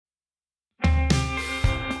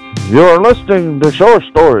You're listening to Shore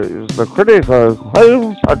Stories, the critically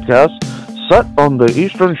acclaimed podcast set on the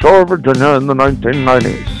eastern shore of Virginia in the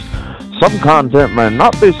 1990s. Some content may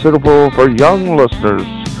not be suitable for young listeners,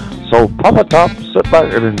 so pop a top, sit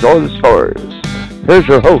back, and enjoy the stories. Here's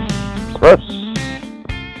your host, Chris.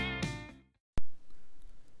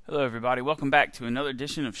 Hello everybody, welcome back to another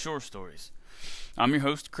edition of Shore Stories. I'm your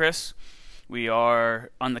host, Chris. We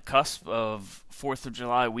are on the cusp of 4th of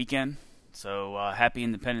July weekend. So happy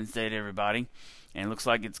Independence Day to everybody, and it looks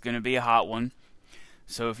like it's going to be a hot one.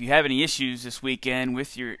 So if you have any issues this weekend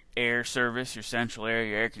with your air service, your central air,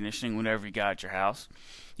 your air conditioning, whatever you got at your house,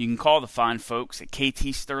 you can call the fine folks at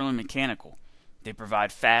KT Sterling Mechanical. They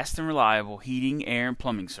provide fast and reliable heating, air, and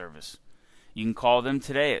plumbing service. You can call them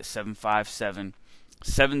today at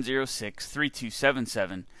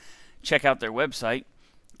 757-706-3277. Check out their website,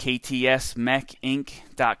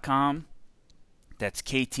 ktsmechinc.com. That's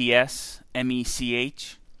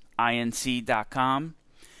KTSMECHINC.com.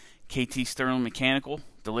 KT Sterling Mechanical,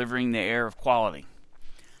 delivering the air of quality.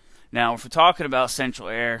 Now, if we're talking about central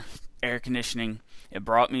air conditioning, it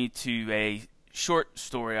brought me to a short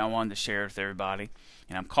story I wanted to share with everybody,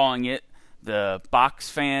 and I'm calling it the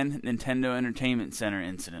Box Fan Nintendo Entertainment Center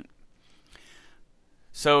incident.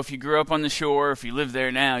 So if you grew up on the shore, if you live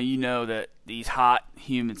there now, you know that these hot,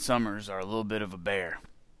 humid summers are a little bit of a bear.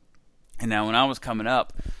 And now when I was coming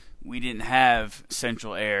up, we didn't have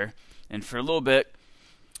central air, and for a little bit,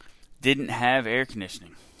 didn't have air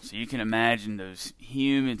conditioning. So you can imagine those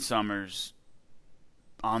humid summers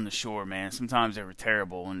on the shore, man. Sometimes they were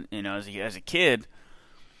terrible. And as a kid,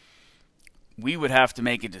 we would have to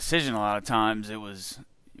make a decision a lot of times. It was,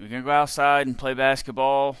 we're going to go outside and play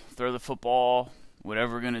basketball, throw the football,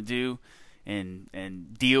 whatever we're going to do,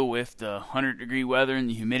 and deal with the 100-degree weather and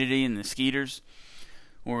the humidity and the skeeters.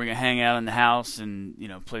 Or we're going to hang out in the house and,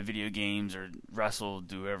 play video games or wrestle,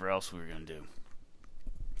 do whatever else we were going to do.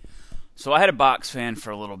 So I had a box fan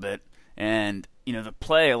for a little bit, and, the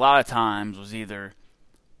play a lot of times was either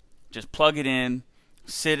just plug it in,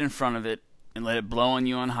 sit in front of it, and let it blow on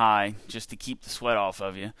you on high just to keep the sweat off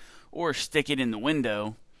of you, or stick it in the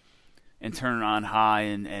window and turn it on high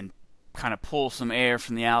and kind of pull some air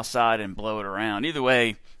from the outside and blow it around. Either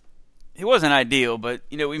way, it wasn't ideal, but,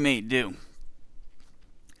 we made do.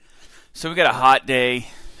 So we got a hot day.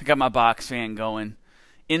 I got my box fan going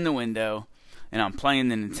in the window, and I'm playing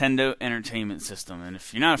the Nintendo Entertainment System. And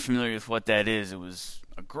if you're not familiar with what that is, it was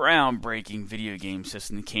a groundbreaking video game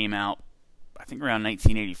system that came out, I think, around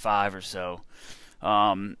 1985 or so.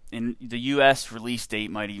 And the U.S. release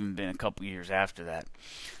date might even been a couple years after that.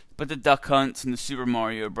 But the Duck Hunts and the Super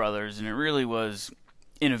Mario Brothers, and it really was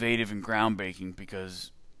innovative and groundbreaking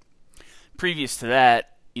because previous to that,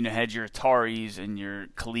 had your Ataris and your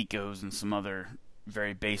Colecos and some other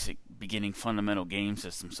very basic beginning fundamental game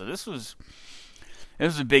systems. So it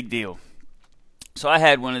was a big deal. So I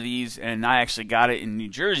had one of these, and I actually got it in New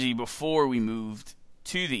Jersey before we moved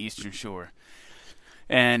to the Eastern Shore.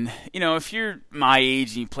 And, if you're my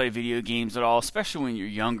age and you play video games at all, especially when you're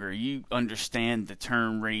younger, you understand the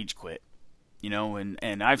term rage quit.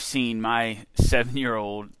 And I've seen my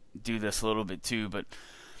 7-year-old do this a little bit too, but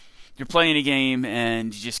you're playing a game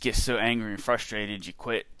and you just get so angry and frustrated, you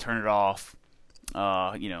quit, turn it off,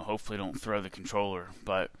 hopefully don't throw the controller.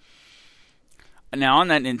 But now on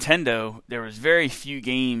that Nintendo, there was very few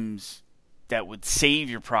games that would save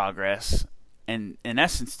your progress, and in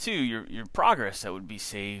essence too, your progress that would be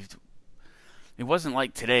saved. It wasn't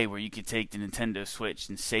like today where you could take the Nintendo Switch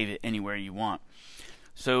and save it anywhere you want.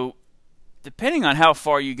 So depending on how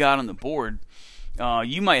far you got on the board,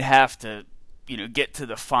 you might have to get to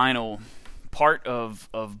the final part of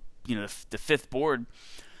the fifth board,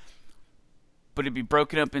 but it'd be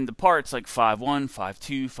broken up into parts like 5-1,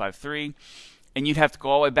 5-2, 5-3, and you'd have to go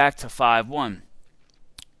all the way back to 5-1.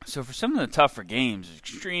 So for some of the tougher games, it's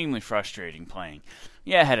extremely frustrating playing.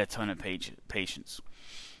 Yeah, I had a ton of patience.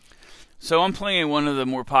 So I'm playing one of the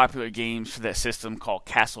more popular games for that system called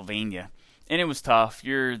Castlevania, and it was tough.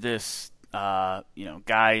 You're this guy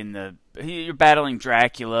you're battling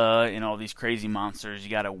Dracula and all these crazy monsters. You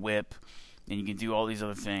got a whip, and you can do all these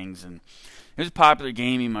other things. And it was a popular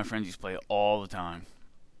game. Me and my friends used to play it all the time.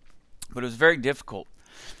 But it was very difficult.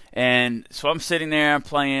 And so I'm sitting there, I'm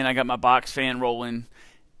playing, I got my box fan rolling,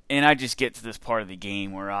 and I just get to this part of the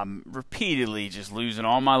game where I'm repeatedly just losing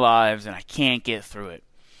all my lives, and I can't get through it.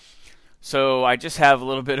 So I just have a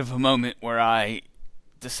little bit of a moment where I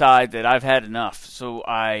decide that I've had enough. So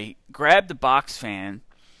I grab the box fan,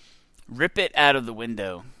 rip it out of the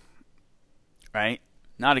window, right?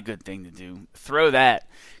 Not a good thing to do. Throw that.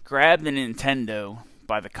 Grab the Nintendo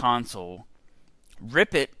by the console,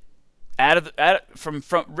 rip it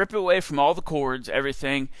rip it away from all the cords,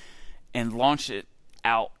 everything, and launch it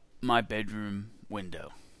out my bedroom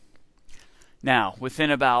window. Now,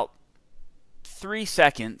 within about 3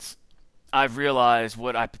 seconds, I've realized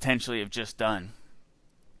what I potentially have just done.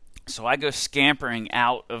 So I go scampering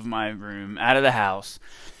out of my room, out of the house,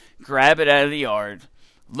 grab it out of the yard,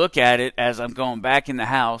 look at it as I'm going back in the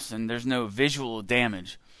house, and there's no visual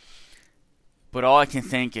damage. But all I can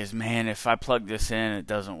think is, man, if I plug this in and it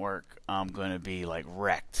doesn't work, I'm going to be like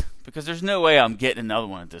wrecked. Because there's no way I'm getting another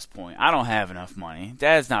one at this point. I don't have enough money.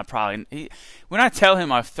 Dad's not probably... when I tell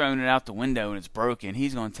him I've thrown it out the window and it's broken,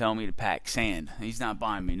 he's going to tell me to pack sand. He's not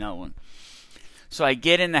buying me no one. So I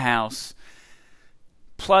get in the house,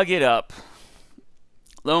 plug it up.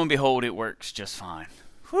 Lo and behold, it works just fine.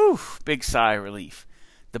 Whew, big sigh of relief.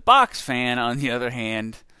 The box fan, on the other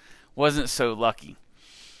hand, wasn't so lucky.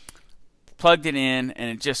 Plugged it in,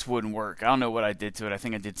 and it just wouldn't work. I don't know what I did to it. I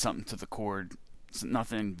think I did something to the cord. It's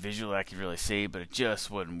nothing visual I could really see, but it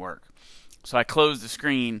just wouldn't work. So I closed the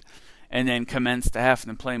screen and then commenced to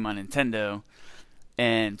having to play my Nintendo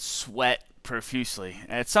and sweat profusely.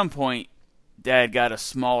 At some point, Dad got a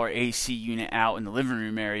smaller AC unit out in the living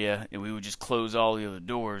room area, and we would just close all the other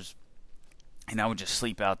doors, and I would just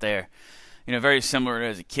sleep out there. You know, very similar to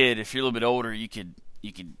as a kid. If you're a little bit older, you could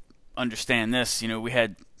understand this. You know,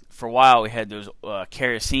 for a while we had those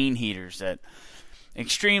kerosene heaters that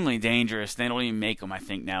extremely dangerous. They don't even make them, I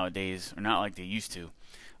think, nowadays, or not like they used to.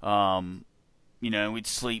 You know, we'd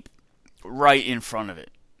sleep right in front of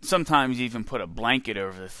it. Sometimes you even put a blanket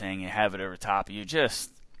over the thing and have it over top of you.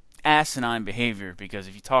 Just asinine behavior, because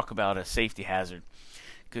if you talk about a safety hazard,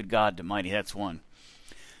 good God almighty, that's one.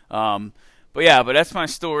 But that's my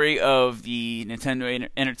story of the Nintendo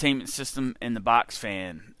Entertainment System and the box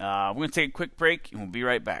fan. We're going to take a quick break, and we'll be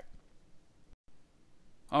right back.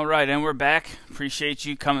 All right, and we're back. Appreciate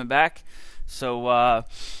you coming back. So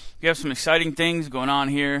we have some exciting things going on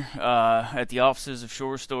here at the offices of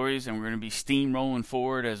Shore Stories, and we're going to be steamrolling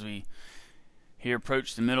forward as we here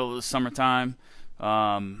approach the middle of the summertime.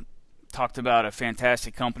 Talked about a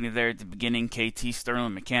fantastic company there at the beginning, KT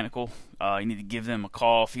Sterling Mechanical. You need to give them a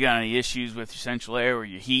call if you got any issues with your central air or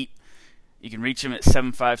your heat. You can reach them at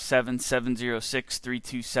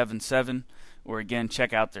 757-706-3277, or again,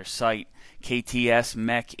 check out their site,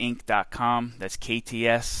 ktsmechinc.com. That's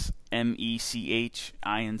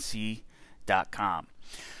ktsmechinc.com.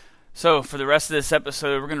 So for the rest of this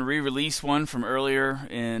episode, we're going to re-release one from earlier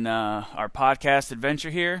in our podcast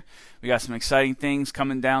adventure here. We got some exciting things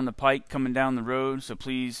coming down the pike, coming down the road, so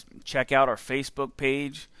please check out our Facebook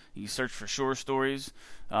page. You can search for Shore Stories,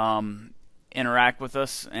 interact with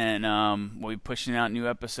us, and we'll be pushing out new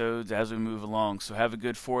episodes as we move along. So have a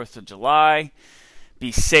good 4th of July.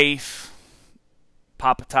 Be safe,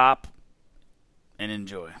 pop a top, and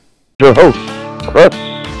enjoy. Your host, Chris.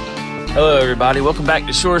 Hello, everybody. Welcome back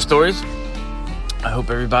to Shore Stories. I hope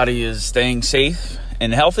everybody is staying safe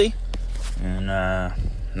and healthy and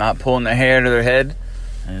not pulling their hair to their head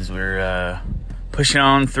as we're pushing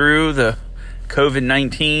on through the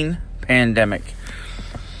COVID-19 pandemic.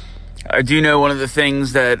 I do know one of the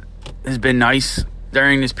things that has been nice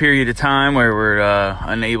during this period of time where we're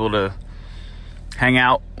unable to hang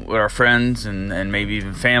out with our friends and maybe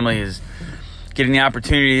even family is getting the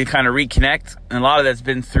opportunity to kind of reconnect. And a lot of that's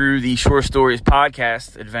been through the Shore Stories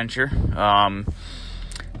podcast adventure.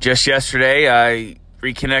 Just yesterday, I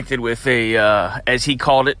reconnected with as he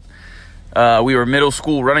called it, we were middle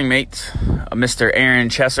school running mates, Mr. Aaron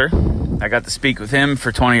Chesser. I got to speak with him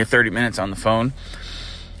for 20 or 30 minutes on the phone.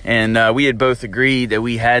 And we had both agreed that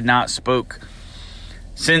we had not spoke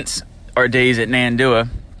since our days at Nandua.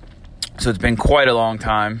 So it's been quite a long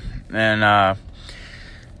time. And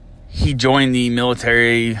he joined the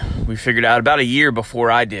military, we figured out, about a year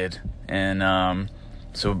before I did. And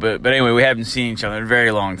but anyway, we haven't seen each other in a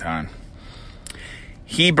very long time.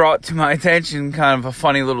 He brought to my attention kind of a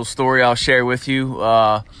funny little story I'll share with you.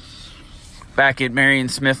 Back at Marion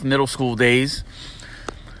Smith Middle School days.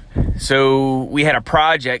 So we had a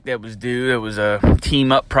project that was due. It was a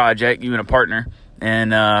team up project, you and a partner.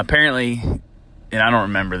 And apparently, and I don't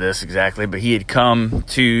remember this exactly, but he had come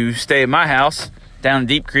to stay at my house down in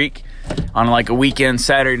Deep Creek on like a weekend,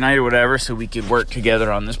 Saturday night or whatever, so we could work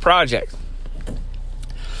together on this project.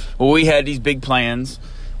 Well, we had these big plans.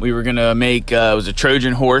 We were going to make, it was a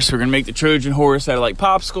Trojan horse. We were going to make the Trojan horse out of like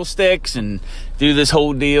popsicle sticks and do this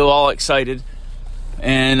whole deal, all excited.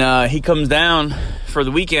 And he comes down for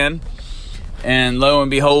the weekend, and lo and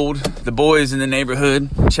behold, the boys in the neighborhood,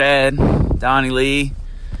 Chad, Donnie Lee,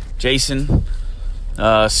 Jason,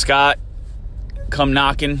 Scott, come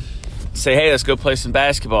knocking, say, hey, let's go play some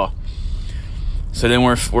basketball. So then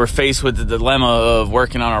we're faced with the dilemma of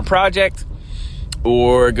working on our project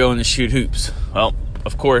or going to shoot hoops. Well,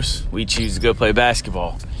 of course, we choose to go play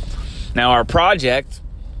basketball. Now, our project,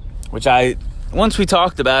 which once we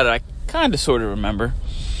talked about it, I kind of sort of remember,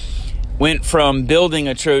 went from building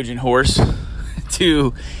a Trojan horse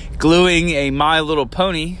to gluing a My Little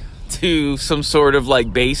Pony to some sort of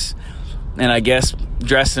like base, and I guess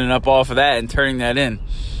dressing it up off of that and turning that in.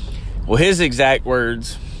 Well, his exact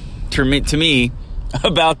words to me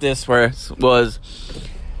about this was,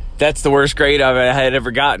 "That's the worst grade I had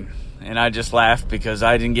ever gotten." And I just laughed because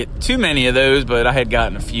I didn't get too many of those, but I had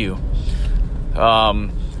gotten a few.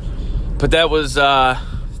 But that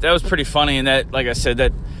was pretty funny, and that, like I said,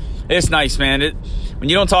 that it's nice, man. When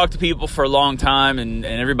you don't talk to people for a long time and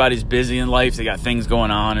everybody's busy in life, they got things going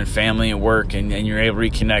on and family and work, and you're able to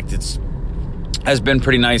reconnect. Has been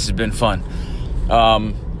pretty nice. It's been fun.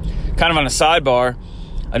 Kind of on a sidebar,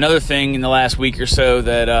 another thing in the last week or so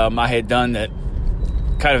that I had done that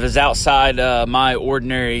kind of is outside my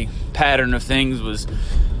ordinary pattern of things was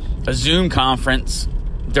a Zoom conference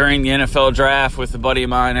during the NFL draft with a buddy of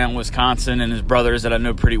mine out in Wisconsin and his brothers that I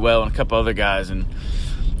know pretty well and a couple other guys, and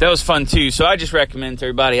that was fun too. So I just recommend to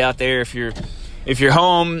everybody out there, if you're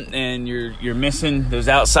home and you're missing those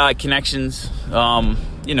outside connections,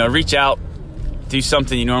 reach out, do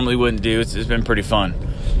something you normally wouldn't do. It's been pretty fun.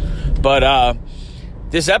 But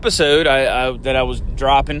this episode that I was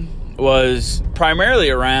dropping was primarily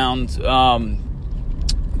around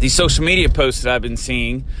these social media posts that I've been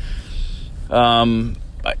seeing.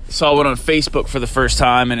 I saw one on Facebook for the first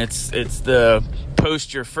time, and it's the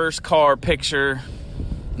post your first car picture,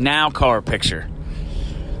 now car picture.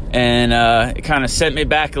 And it kind of sent me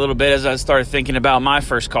back a little bit as I started thinking about my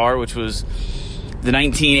first car, which was the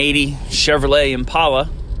 1980 Chevrolet Impala,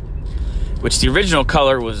 which the original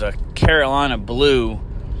color was a Carolina blue,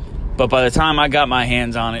 but by the time I got my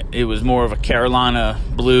hands on it, it was more of a Carolina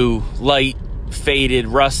blue, light, faded,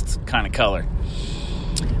 rust kind of color.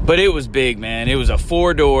 But it was big, man. It was a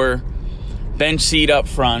 4-door, bench seat up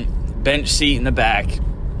front, bench seat in the back.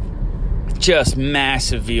 Just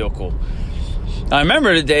massive vehicle. I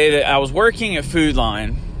remember the day that I was working at Food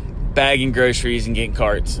Line, bagging groceries and getting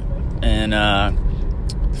carts. And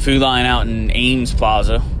Food Line out in Ames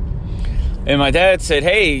Plaza. And my dad said,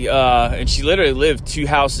 hey, and she literally lived 2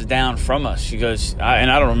 houses down from us. She goes, and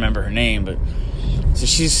I don't remember her name, but so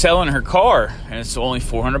she's selling her car, and it's only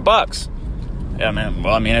 $400. Yeah, man.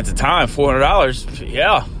 At the time, $400.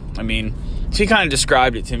 Yeah, she kind of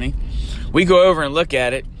described it to me. We go over and look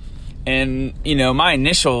at it, and my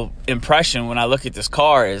initial impression when I look at this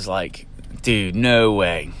car is like, dude, no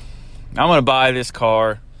way. I'm gonna buy this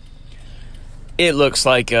car. It looks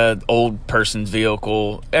like an old person's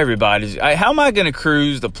vehicle. How am I gonna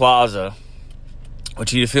cruise the plaza?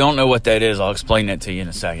 Which, if you don't know what that is, I'll explain that to you in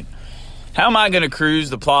a second. How am I gonna cruise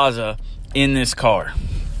the plaza in this car?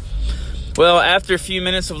 Well, after a few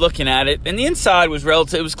minutes of looking at it, and the inside was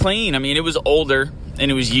it was clean. It was older and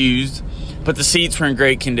it was used, but the seats were in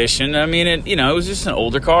great condition. It was just an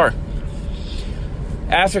older car.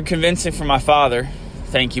 After convincing for my father,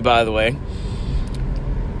 thank you, by the way,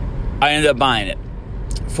 I ended up buying it,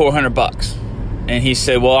 $400. And he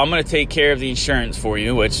said, well, I'm going to take care of the insurance for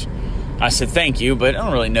you, which I said, thank you, but I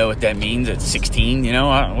don't really know what that means at 16.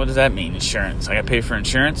 What does that mean, insurance? I got to pay for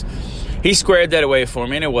insurance? He squared that away for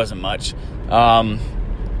me, and it wasn't much. And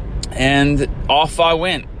off I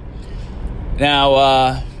went.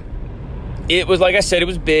 Now, it was, like I said, it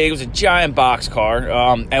was big. It was a giant box car.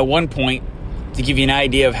 At one point, to give you an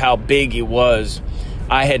idea of how big it was,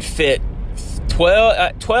 I had fit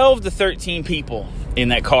 12 to 13 people in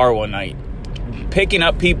that car one night, picking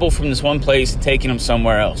up people from this one place and taking them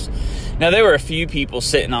somewhere else. Now, there were a few people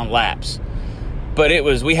sitting on laps, but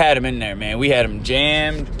we had them in there, man. We had them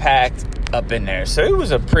jammed, packed up in there. So it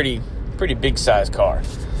was a pretty big size car.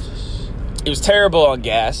 It was terrible on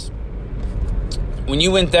gas. When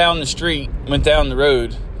you went down the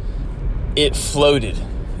road, it floated.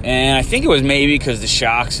 And I think it was maybe because the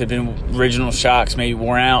shocks had been original shocks, maybe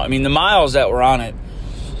worn out. The miles that were on it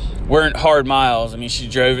weren't hard miles. She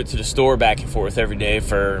drove it to the store back and forth every day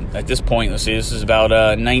for, at this point, let's see, this is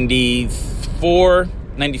about 94,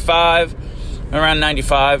 95, around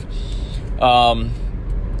 95.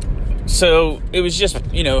 So it was just,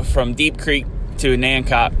 from Deep Creek to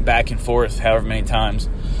Nancock, back and forth, however many times.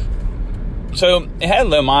 So it had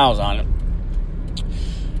low miles on it.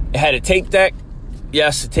 It had a tape deck.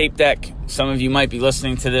 Yes, a tape deck. Some of you might be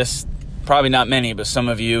listening to this. Probably not many, but some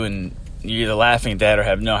of you, and you're either laughing at that or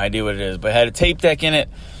have no idea what it is. But it had a tape deck in it.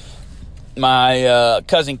 My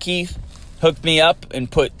cousin Keith hooked me up and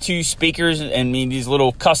put 2 speakers and these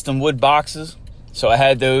little custom wood boxes So I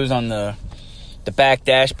had those on the back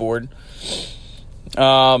dashboard.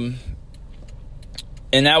 And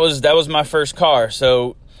that was my first car.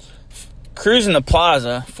 So cruising the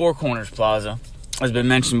plaza, Four Corners Plaza, has been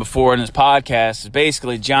mentioned before in this podcast, is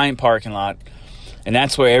basically a giant parking lot. And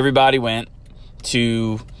that's where everybody went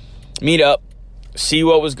to meet up, see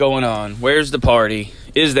what was going on. Where's the party?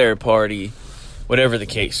 Is there a party? Whatever the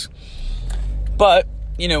case. But,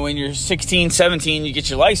 you know, when you're 16, 17, you get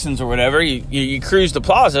your license or whatever, you cruise the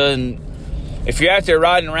plaza, and if you're out there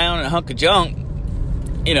riding around in a hunk of junk,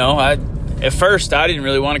 you know, at first I didn't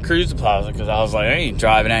really want to cruise the plaza because I was like, I ain't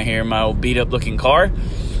driving out here in my old beat up looking car.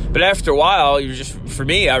 But after a while, for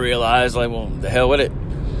me, I realized, like, well, the hell with it.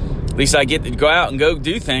 At least I get to go out and go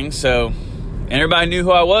do things. So, and everybody knew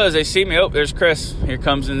who I was. They see me. Oh, there's Chris. Here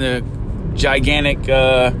comes in the gigantic,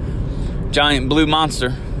 giant blue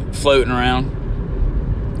monster floating around.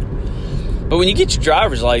 But when you get your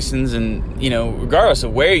driver's license, and, you know, regardless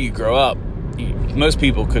of where you grow up, most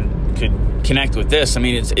people could connect with this. I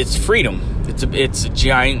mean, it's freedom. It's a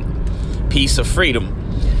giant piece of freedom.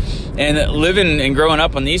 And living and growing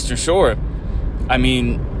up on the Eastern Shore, I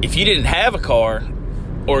mean, if you didn't have a car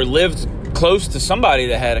or lived close to somebody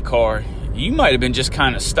that had a car, you might have been just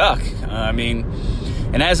kind of stuck. I mean,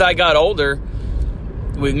 and as I got older,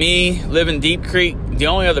 with me living Deep Creek, the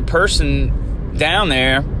only other person down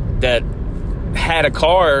there that had a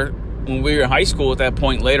car when we were in high school at that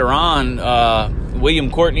point later on, William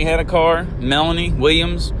Courtney had a car, Melanie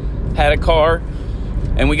Williams had a car,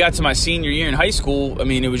 and we got to my senior year in high school, I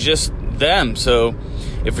mean, it was just them. So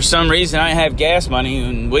if for some reason I have gas money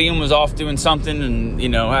and William was off doing something, and, you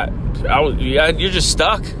know, you're just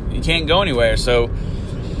stuck. You can't go anywhere. So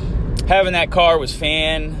having that car was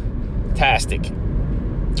fantastic.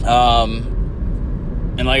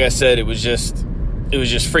 And like I said, it was just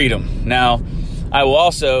freedom. Now, I will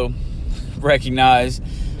also recognize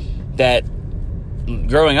that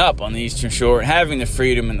growing up on the Eastern Shore, having the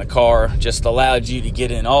freedom in the car just allowed you to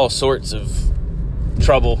get in all sorts of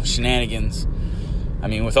trouble, shenanigans. I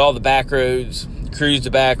mean, with all the back roads, cruise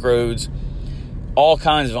the back roads, all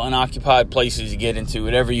kinds of unoccupied places to get into,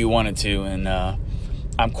 whatever you wanted to. And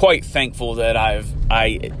I'm quite thankful that I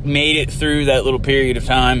made it through that little period of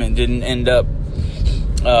time and didn't end up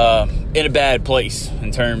in a bad place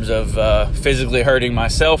in terms of physically hurting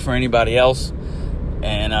myself or anybody else.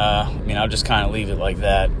 And, I mean, I'll just kind of leave it like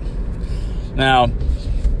that. Now,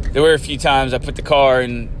 there were a few times I put the car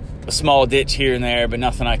in a small ditch here and there, but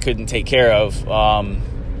nothing I couldn't take care of.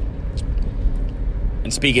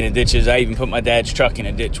 And speaking of ditches, I even put my dad's truck in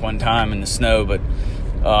a ditch one time in the snow. But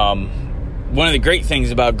one of the great things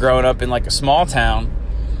about growing up in like a small town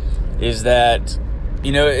is that,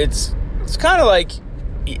 you know, it's kind of like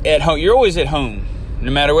at home. You're always at home.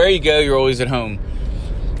 No matter where you go, you're always at home.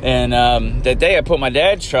 And that day I put my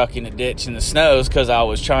dad's truck in a ditch in the snows because I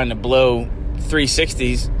was trying to blow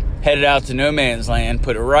 360s, headed out to no man's land,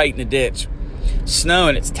 put it right in the ditch,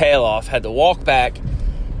 snowing its tail off. Had to walk back.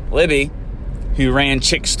 Libby, who ran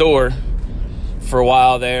Chick's store for a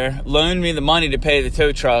while there, loaned me the money to pay the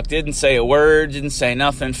tow truck. Didn't say a word, didn't say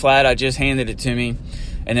nothing, flat. I just handed it to me.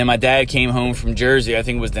 And then my dad came home from Jersey, I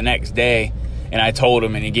think it was the next day, and I told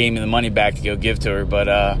him, and he gave me the money back to go give to her. But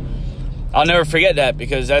I'll never forget that,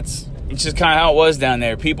 because it's just kind of how it was down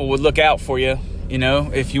there. People would look out for you, you know,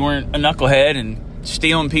 if you weren't a knucklehead and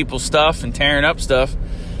stealing people's stuff and tearing up stuff,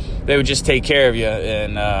 they would just take care of you.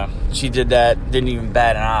 And she did that, didn't even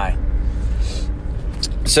bat an eye.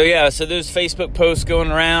 So yeah, so there's Facebook posts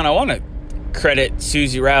going around. I want to credit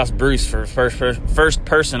Susie Rouse Bruce for first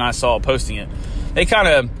person I saw posting it. They kind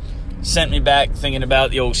of sent me back thinking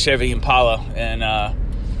about the old Chevy Impala, and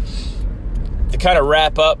to kind of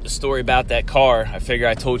wrap up the story about that car, I figure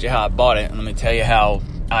I told you how I bought it, and let me tell you how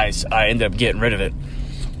I ended up getting rid of it.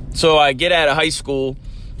 So I get out of high school,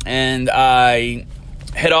 and I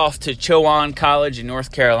head off to Chowan College in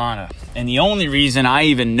North Carolina. And the only reason I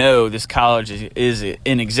even know this college is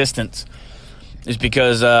in existence is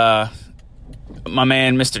because my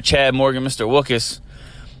man, Mr. Chad Morgan, Mr. Wookus,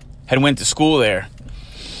 had went to school there.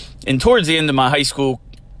 And towards the end of my high school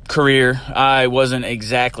career, I wasn't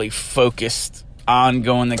exactly focused on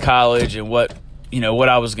going to college and what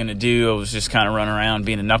I was going to do. I was just kind of running around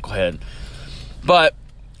being a knucklehead. But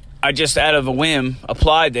I just, out of a whim,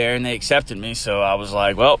 applied there, and they accepted me. So I was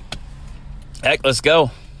like, well, heck, let's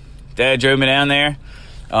go. Dad drove me down there,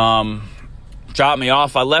 dropped me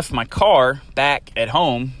off. I left my car back at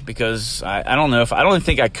home because I don't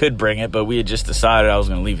think I could bring it, but we had just decided I was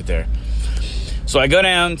going to leave it there. So I go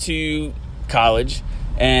down to college,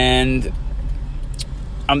 and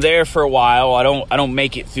I'm there for a while. I don't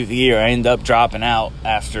make it through the year. I end up dropping out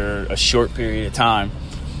after a short period of time.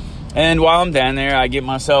 And while I'm down there, I get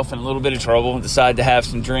myself in a little bit of trouble and decide to have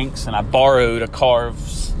some drinks. And I borrowed a car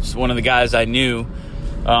of one of the guys I knew,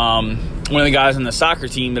 one of the guys on the soccer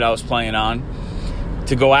team that I was playing on,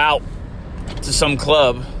 to go out to some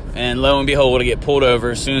club. And lo and behold, I get pulled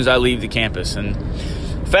over as soon as I leave the campus. And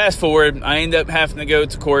fast forward, I end up having to go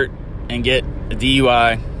to court and get a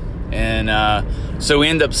DUI. And so we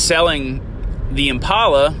end up selling the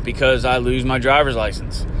Impala because I lose my driver's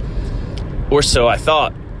license. Or so I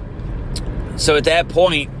thought. So at that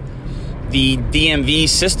point, the DMV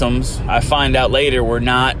systems, I find out later, were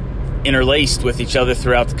not interlaced with each other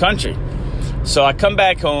throughout the country. So I come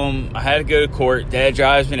back home. I had to go to court. Dad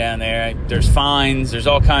drives me down there. There's fines. There's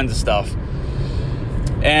all kinds of stuff.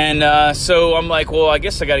 And so I'm like, well, I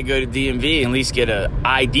guess I got to go to DMV and at least get an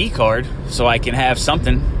ID card so I can have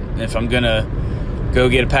something if I'm going to go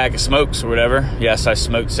get a pack of smokes or whatever. Yes, I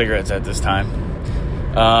smoked cigarettes at this time.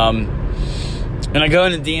 And I go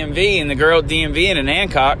into DMV, and the girl at DMV in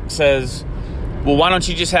Hancock says, well, why don't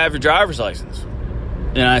you just have your driver's license?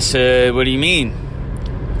 And I said, what do you mean?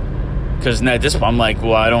 Because at this point, I'm like,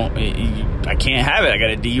 well, I can't have it. I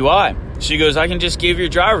got a DUI. She goes, I can just give you your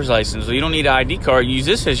driver's license. Well, you don't need an ID card. Use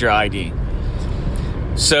this as your ID.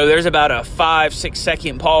 So there's about a 5-6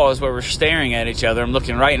 second pause where we're staring at each other. I'm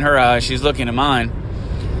looking right in her eyes. She's looking at mine.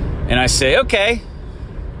 And I say, okay.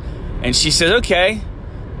 And she says, okay.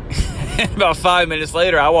 About 5 minutes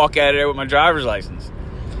later, I walk out of there with my driver's license.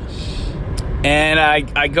 And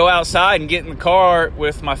I go outside and get in the car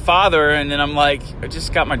with my father, and then I'm like, I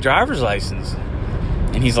just got my driver's license.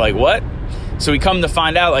 And he's like, what? So we come to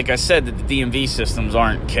find out, like I said, that the DMV systems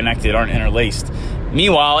aren't connected, aren't interlaced.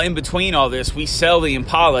 Meanwhile, in between all this, we sell the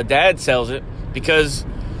Impala. Dad sells it because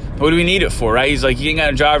what do we need it for, right? He's like, you ain't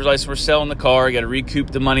got a driver's license, we're selling the car, you got to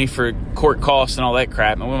recoup the money for court costs and all that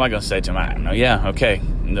crap. And what am I going to say to him? I don't know. Yeah, okay.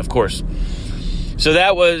 And of course. So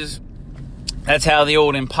that's how the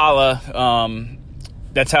old Impala,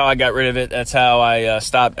 that's how I got rid of it. That's how I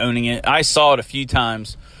stopped owning it. I saw it a few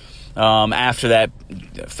times after that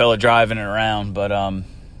fella driving it around. But,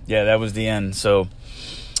 yeah, that was the end. So,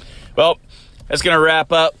 well, that's going to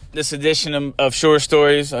wrap up this edition of Shore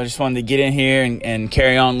Stories. I just wanted to get in here and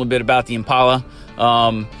carry on a little bit about the Impala.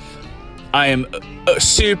 I am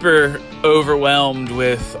super overwhelmed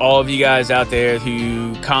with all of you guys out there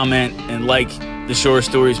who comment and like the Shore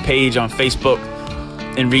Stories page on Facebook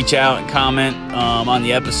and reach out and comment on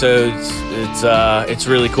the episodes. It's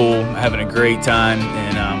really cool. I'm having a great time,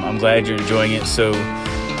 and I'm glad you're enjoying it. So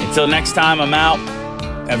until next time, I'm out.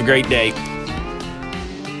 Have a great day.